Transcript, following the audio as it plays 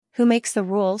who makes the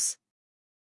rules?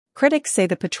 Critics say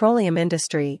the petroleum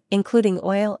industry, including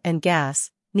oil and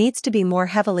gas, needs to be more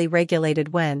heavily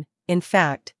regulated when, in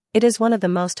fact, it is one of the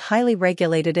most highly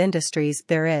regulated industries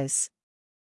there is.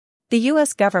 The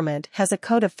U.S. government has a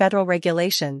Code of Federal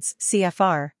Regulations,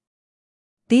 CFR.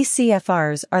 These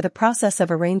CFRs are the process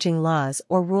of arranging laws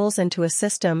or rules into a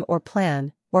system or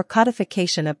plan, or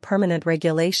codification of permanent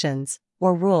regulations,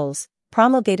 or rules,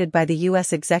 promulgated by the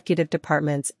U.S. executive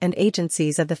departments and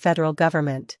agencies of the federal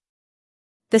government.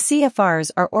 The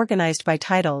CFRs are organized by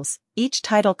titles, each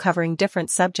title covering different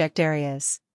subject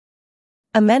areas.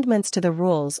 Amendments to the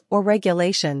rules or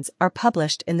regulations are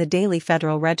published in the Daily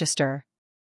Federal Register.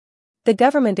 The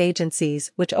government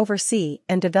agencies which oversee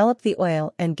and develop the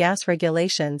oil and gas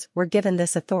regulations were given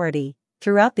this authority,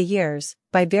 throughout the years,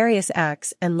 by various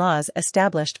acts and laws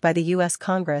established by the U.S.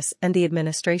 Congress and the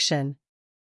administration.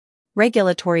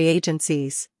 Regulatory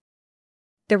agencies.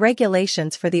 The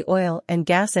regulations for the oil and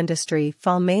gas industry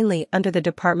fall mainly under the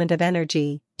Department of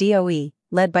Energy, DOE,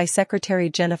 led by Secretary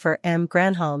Jennifer M.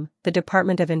 Granholm, the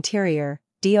Department of Interior,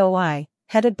 DOI,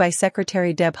 headed by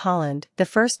Secretary Deb Haaland, the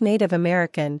first Native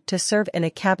American to serve in a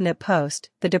cabinet post,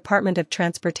 the Department of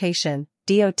Transportation,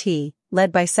 DOT,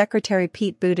 led by Secretary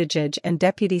Pete Buttigieg and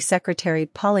Deputy Secretary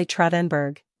Polly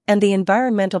Trottenberg, and the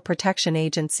Environmental Protection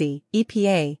Agency,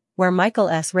 EPA, where Michael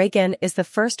S. Reagan is the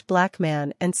first black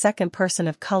man and second person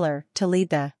of color to lead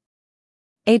the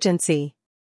agency.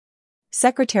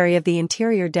 Secretary of the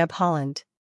Interior Deb Haaland.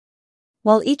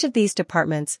 While each of these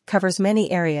departments covers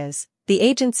many areas, the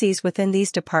agencies within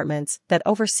these departments that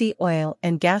oversee oil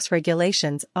and gas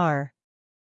regulations are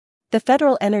the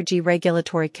Federal Energy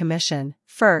Regulatory Commission,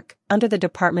 FERC, under the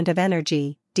Department of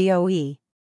Energy, DOE.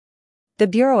 The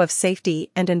Bureau of Safety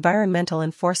and Environmental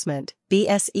Enforcement,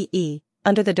 BSEE,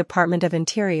 under the Department of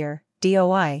Interior,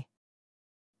 DOI.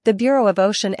 The Bureau of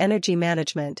Ocean Energy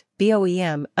Management,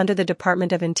 BOEM, under the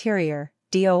Department of Interior,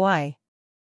 DOI.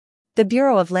 The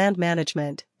Bureau of Land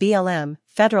Management, BLM,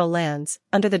 Federal Lands,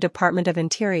 under the Department of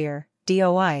Interior,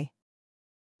 DOI.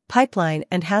 Pipeline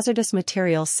and Hazardous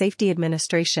Materials Safety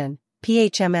Administration,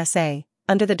 PHMSA,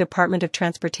 under the Department of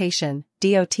Transportation,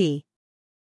 DOT. The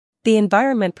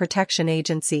Environment Protection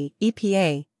Agency,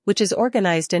 EPA, which is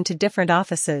organized into different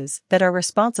offices that are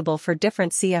responsible for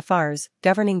different CFRs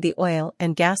governing the oil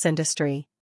and gas industry.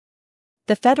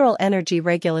 The Federal Energy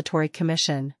Regulatory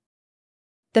Commission.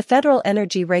 The Federal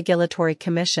Energy Regulatory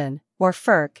Commission, or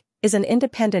FERC, is an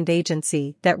independent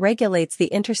agency that regulates the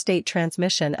interstate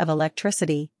transmission of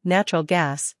electricity, natural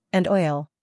gas, and oil.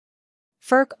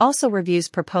 FERC also reviews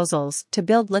proposals to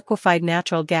build liquefied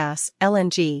natural gas,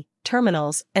 LNG,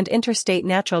 terminals and interstate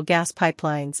natural gas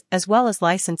pipelines as well as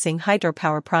licensing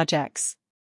hydropower projects.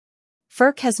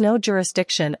 FERC has no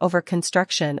jurisdiction over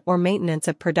construction or maintenance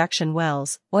of production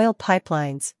wells, oil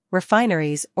pipelines,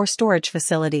 refineries or storage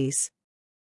facilities.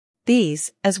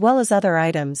 These, as well as other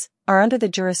items, are under the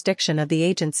jurisdiction of the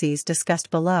agencies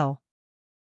discussed below.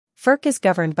 FERC is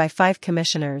governed by 5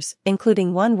 commissioners,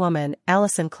 including one woman,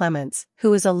 Allison Clements,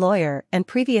 who is a lawyer and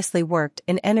previously worked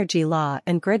in energy law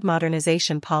and grid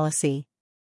modernization policy.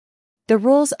 The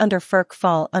rules under FERC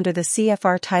fall under the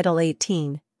CFR Title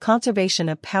 18, Conservation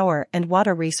of Power and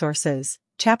Water Resources,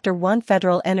 Chapter 1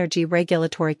 Federal Energy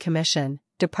Regulatory Commission,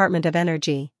 Department of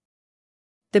Energy.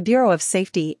 The Bureau of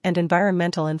Safety and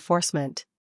Environmental Enforcement.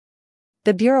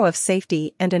 The Bureau of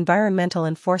Safety and Environmental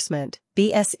Enforcement,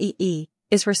 BSEE,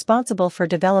 is responsible for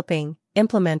developing,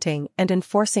 implementing and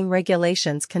enforcing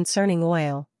regulations concerning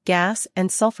oil, gas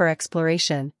and sulfur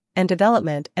exploration, and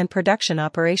development and production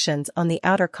operations on the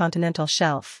Outer Continental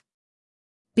Shelf.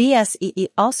 BSEE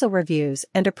also reviews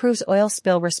and approves oil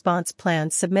spill response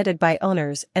plans submitted by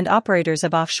owners and operators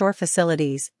of offshore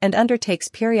facilities and undertakes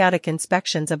periodic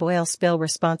inspections of oil spill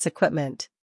response equipment.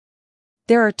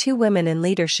 There are 2 women in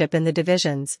leadership in the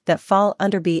divisions that fall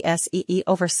under BSEE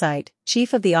oversight.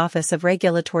 Chief of the Office of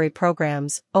Regulatory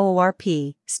Programs,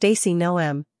 OORP, Stacy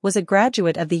Noem, was a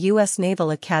graduate of the U.S.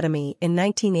 Naval Academy in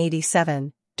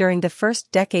 1987. During the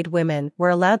first decade, women were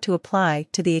allowed to apply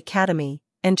to the Academy,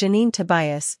 and Janine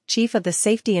Tobias, Chief of the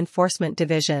Safety Enforcement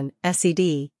Division,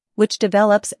 SED, which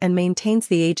develops and maintains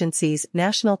the agency's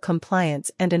national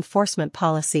compliance and enforcement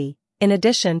policy, in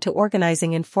addition to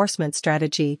organizing enforcement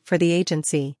strategy for the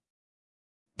agency.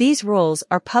 These rules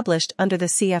are published under the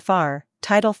CFR,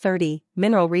 Title 30,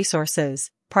 Mineral Resources,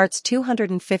 Parts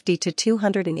 250 to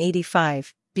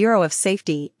 285, Bureau of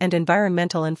Safety and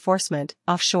Environmental Enforcement,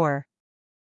 Offshore.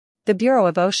 The Bureau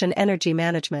of Ocean Energy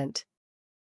Management.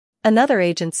 Another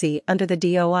agency under the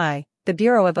DOI, the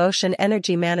Bureau of Ocean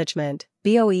Energy Management,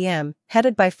 BOEM,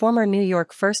 headed by former New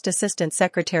York First Assistant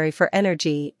Secretary for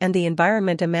Energy and the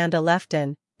Environment Amanda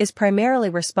Lefton, is primarily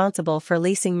responsible for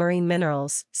leasing marine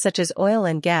minerals, such as oil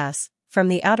and gas, from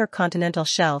the Outer Continental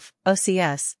Shelf,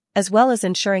 OCS, as well as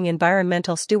ensuring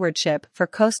environmental stewardship for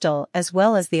coastal as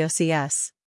well as the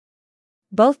OCS.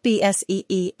 Both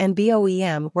BSEE and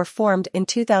BOEM were formed in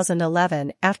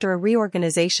 2011 after a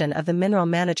reorganization of the Mineral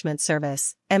Management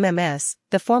Service, MMS,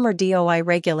 the former DOI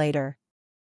regulator.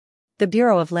 The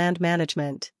Bureau of Land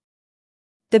Management.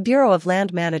 The Bureau of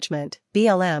Land Management,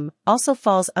 BLM, also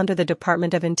falls under the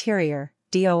Department of Interior,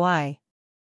 DOI.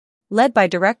 Led by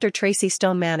Director Tracy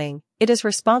Stone Manning, it is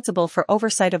responsible for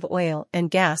oversight of oil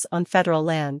and gas on federal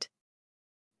land.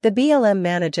 The BLM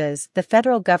manages the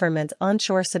federal government's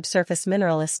onshore subsurface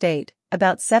mineral estate,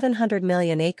 about 700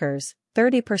 million acres,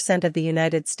 30% of the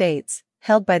United States,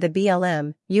 held by the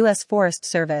BLM, U.S. Forest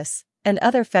Service, and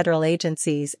other federal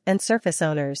agencies and surface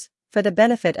owners, for the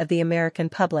benefit of the American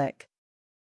public.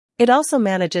 It also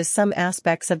manages some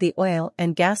aspects of the oil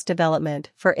and gas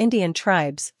development for Indian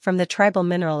tribes from the tribal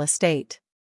mineral estate.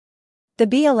 The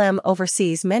BLM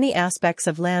oversees many aspects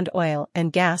of land oil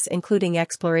and gas, including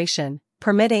exploration,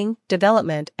 permitting,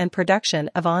 development and production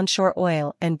of onshore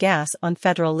oil and gas on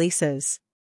federal leases.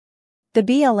 The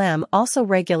BLM also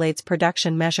regulates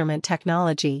production measurement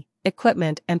technology,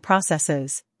 equipment and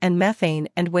processes, and methane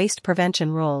and waste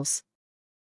prevention rules.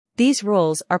 These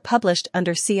rules are published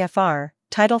under CFR,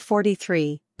 Title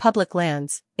 43, Public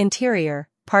Lands, Interior,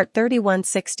 Part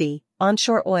 3160,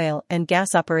 Onshore Oil and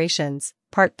Gas Operations,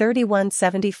 Part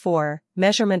 3174,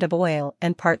 Measurement of Oil,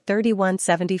 and Part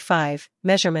 3175,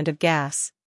 Measurement of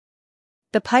Gas.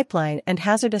 The Pipeline and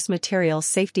Hazardous Materials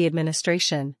Safety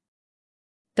Administration.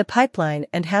 The Pipeline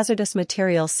and Hazardous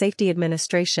Materials Safety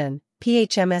Administration,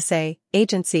 PHMSA,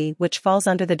 agency which falls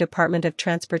under the Department of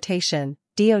Transportation,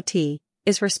 DOT,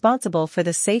 is responsible for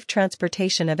the safe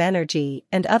transportation of energy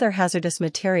and other hazardous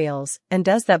materials and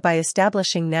does that by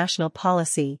establishing national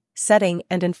policy, setting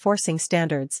and enforcing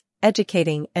standards,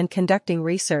 educating and conducting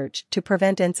research to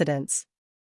prevent incidents.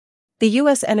 The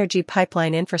U.S. energy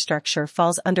pipeline infrastructure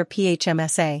falls under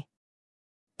PHMSA.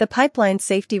 The pipeline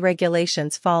safety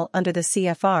regulations fall under the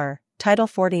CFR, Title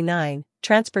 49,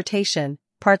 Transportation,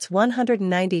 Parts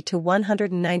 190 to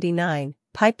 199,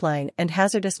 Pipeline and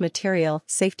Hazardous Material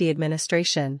Safety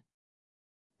Administration.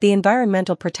 The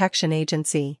Environmental Protection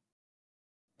Agency.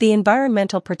 The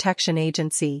Environmental Protection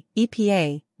Agency,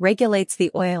 EPA, regulates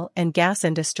the oil and gas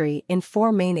industry in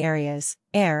four main areas: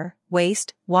 air,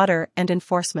 waste, water, and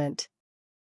enforcement.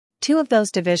 Two of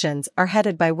those divisions are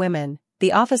headed by women.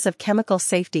 The Office of Chemical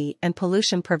Safety and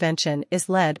Pollution Prevention is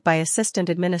led by Assistant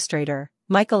Administrator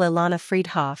Michael Ilana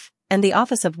Friedhoff, and the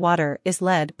Office of Water is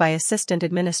led by Assistant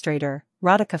Administrator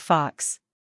Radhika Fox.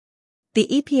 The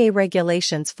EPA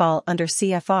regulations fall under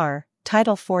CFR,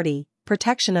 Title 40,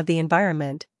 Protection of the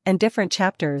Environment, and different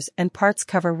chapters and parts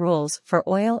cover rules for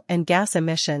oil and gas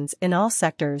emissions in all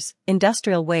sectors,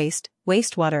 industrial waste,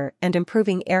 wastewater, and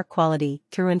improving air quality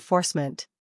through enforcement.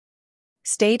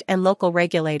 State and local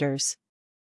regulators.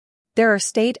 There are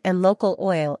state and local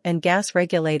oil and gas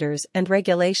regulators and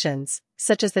regulations,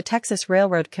 such as the Texas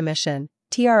Railroad Commission,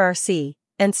 TRRC,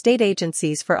 and state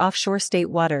agencies for offshore state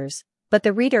waters, but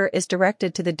the reader is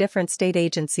directed to the different state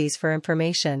agencies for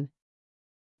information.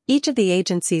 Each of the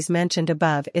agencies mentioned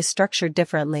above is structured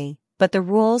differently, but the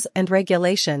rules and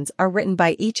regulations are written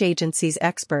by each agency's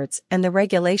experts and the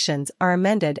regulations are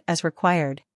amended as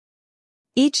required.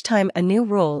 Each time a new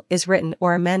rule is written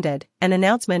or amended, an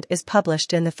announcement is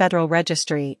published in the Federal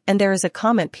Registry and there is a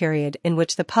comment period in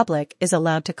which the public is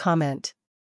allowed to comment.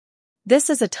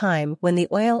 This is a time when the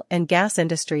oil and gas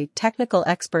industry technical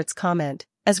experts comment,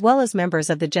 as well as members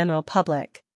of the general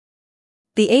public.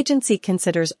 The agency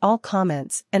considers all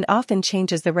comments and often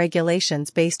changes the regulations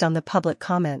based on the public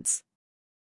comments.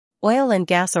 Oil and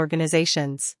gas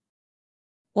organizations.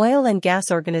 Oil and gas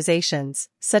organizations,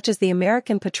 such as the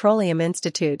American Petroleum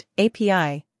Institute,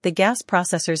 API, the Gas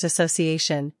Processors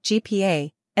Association,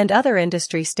 GPA, and other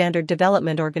industry standard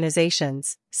development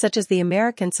organizations, such as the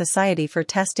American Society for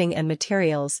Testing and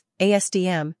Materials,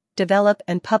 ASTM, develop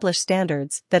and publish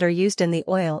standards that are used in the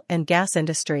oil and gas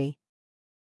industry.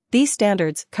 These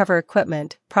standards cover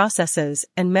equipment, processes,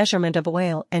 and measurement of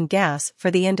oil and gas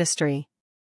for the industry.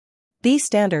 These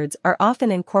standards are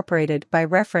often incorporated by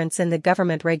reference in the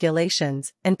government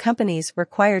regulations, and companies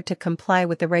required to comply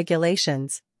with the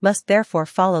regulations must therefore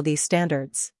follow these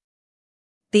standards.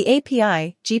 The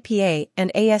API, GPA, and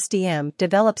ASTM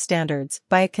develop standards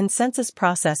by a consensus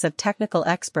process of technical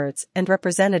experts and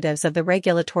representatives of the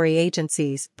regulatory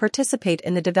agencies participate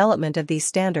in the development of these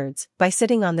standards by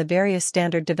sitting on the various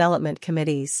standard development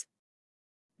committees.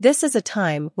 This is a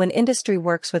time when industry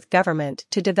works with government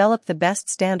to develop the best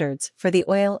standards for the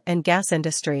oil and gas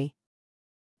industry.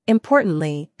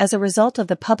 Importantly, as a result of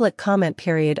the public comment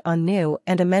period on new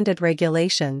and amended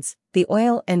regulations, the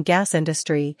oil and gas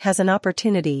industry has an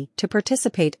opportunity to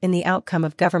participate in the outcome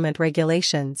of government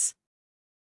regulations.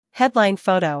 Headline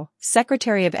photo: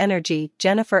 Secretary of Energy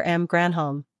Jennifer M.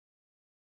 Granholm.